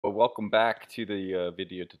Well, welcome back to the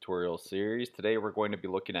video tutorial series. Today we're going to be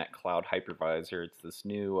looking at Cloud Hypervisor. It's this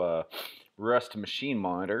new Rust machine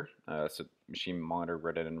monitor. So machine monitor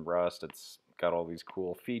written in Rust. It's got all these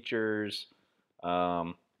cool features.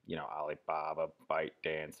 Alibaba,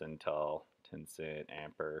 ByteDance, Intel, Tencent,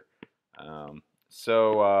 Ampere. Um,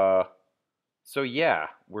 so uh, so yeah,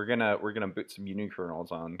 we're gonna boot some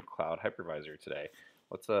unikernels on Cloud Hypervisor today.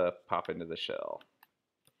 Let's pop into the shell.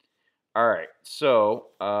 All right, so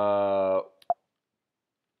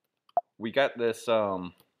we got this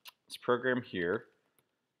program here,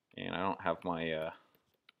 and I don't have my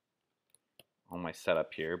all my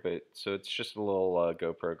setup here, but so it's just a little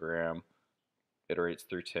Go program. Iterates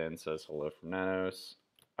through 10, says hello from Nanos.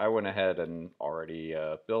 I went ahead and already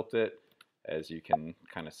built it, as you can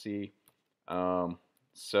kind of see. Um,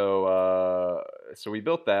 so we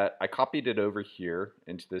built that. I copied it over here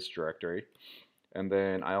into this directory, and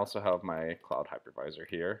then I also have my Cloud Hypervisor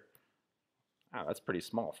here. Wow, that's pretty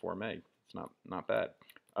small, 4 meg. It's not bad.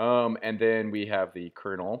 And then we have the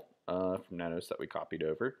kernel from Nanos that we copied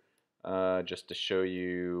over, just to show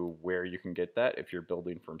you where you can get that if you're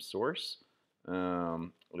building from source.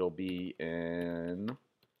 It'll be in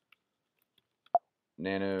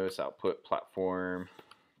Nanos output platform,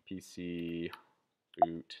 PC,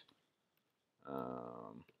 boot.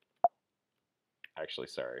 Actually,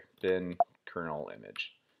 sorry, bin kernel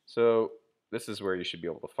image. So this is where you should be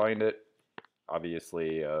able to find it.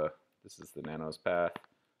 Obviously, this is the Nanos path.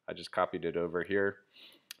 I just copied it over here.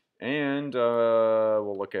 And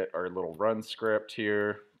we'll look at our little run script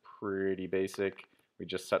here. Pretty basic. We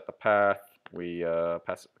just set the path. We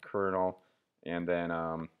pass it the kernel. And then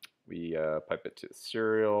we pipe it to the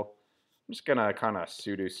serial. I'm just going to kind of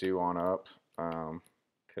sudo on up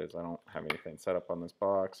because I don't have anything set up on this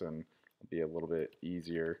box. And it'll be a little bit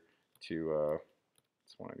easier to,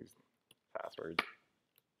 it's one of these passwords.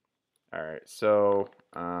 All right, so,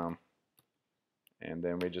 and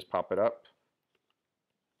then we just pop it up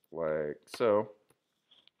like so,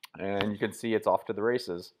 and you can see it's off to the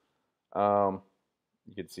races. You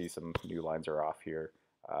can see some new lines are off here.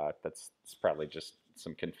 That's probably just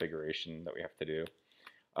some configuration that we have to do.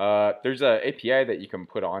 There's an API that you can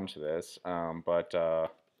put onto this, but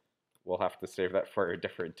we'll have to save that for a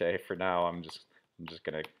different day. For now, I'm just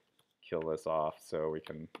gonna kill this off so we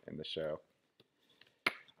can end the show.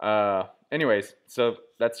 Anyways, so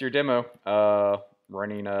that's your demo.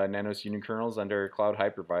 Running Nanos Unikernels under Cloud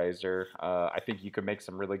Hypervisor. I think you could make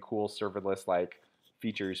some really cool serverless-like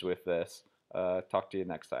features with this. Talk to you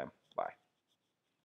next time.